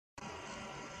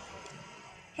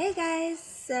Hey guys,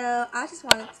 so I just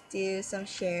wanted to do some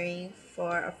sharing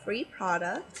for a free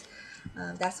product.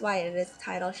 That's why it is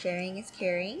titled Sharing is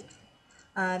Caring.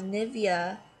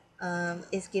 Nivea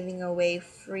is giving away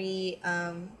free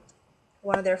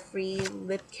one of their free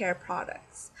lip care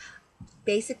products.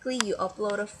 Basically, you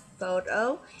upload a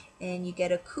photo and you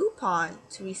get a coupon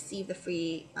to receive the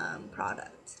free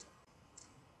product.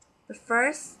 The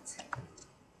first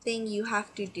thing you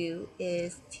have to do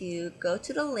is to go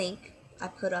to the link I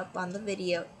put up on the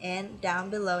video and down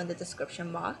below in the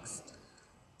description box.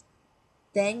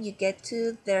 Then you get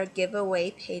to their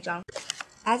giveaway page.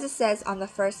 As it says on the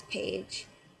first page,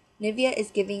 Nivea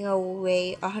is giving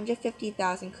away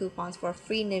 150,000 coupons for a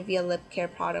free Nivea lip care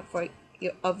product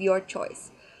of your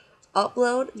choice.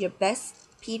 Upload your best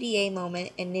PDA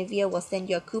moment and Nivea will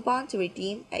send you a coupon to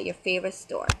redeem at your favorite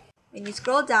store. When you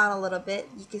scroll down a little bit,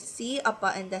 you can see a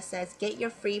button that says get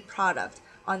your free product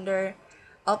under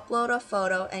upload a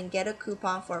photo and get a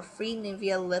coupon for a free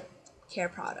Nivea lip care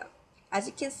product. As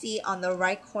you can see on the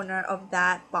right corner of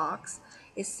that box,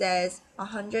 it says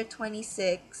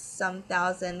 126 some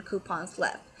thousand coupons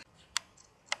left.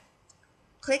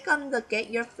 Click on the get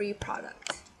your free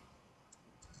product.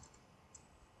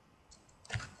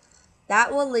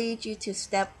 That will lead you to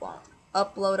step 1,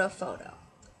 upload a photo.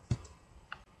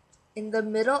 In the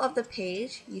middle of the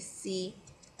page, you see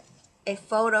a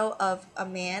photo of a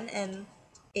man and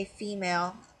a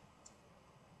female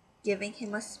giving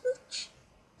him a smooch.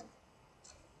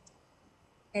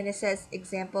 And it says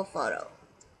example photo.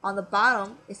 On the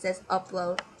bottom, it says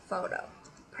upload photo.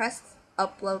 Press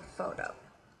upload photo.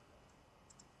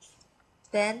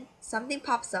 Then something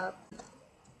pops up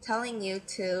telling you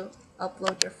to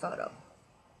upload your photo.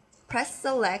 Press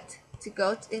select to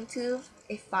go into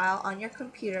a file on your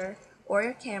computer or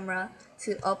your camera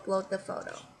to upload the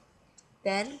photo.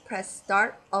 Then press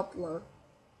start upload.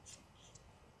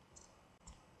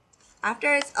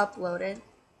 After it's uploaded,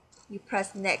 you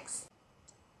press next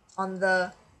on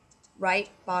the right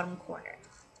bottom corner.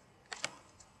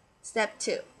 Step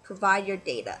 2, provide your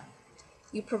data.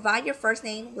 You provide your first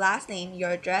name, last name,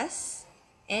 your address,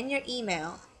 and your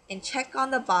email, and check on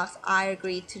the box I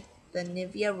agree to the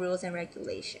Nivea rules and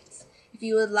regulations. If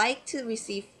you would like to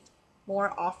receive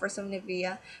more offers from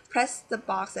Nivea, press the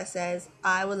box that says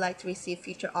I would like to receive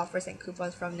future offers and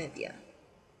coupons from Nivea.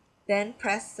 Then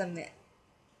press submit.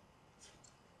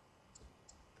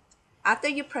 After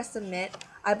you press submit,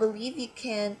 I believe you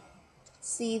can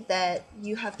see that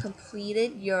you have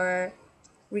completed your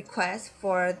request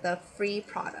for the free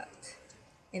product.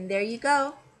 And there you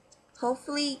go.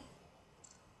 Hopefully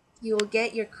you will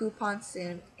get your coupon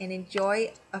soon and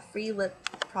enjoy a free lip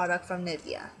product from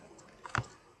Nivea.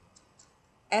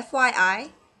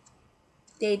 FYI,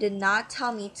 they did not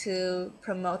tell me to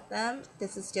promote them.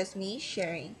 This is just me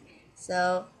sharing.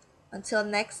 So until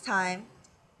next time,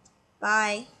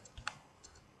 bye.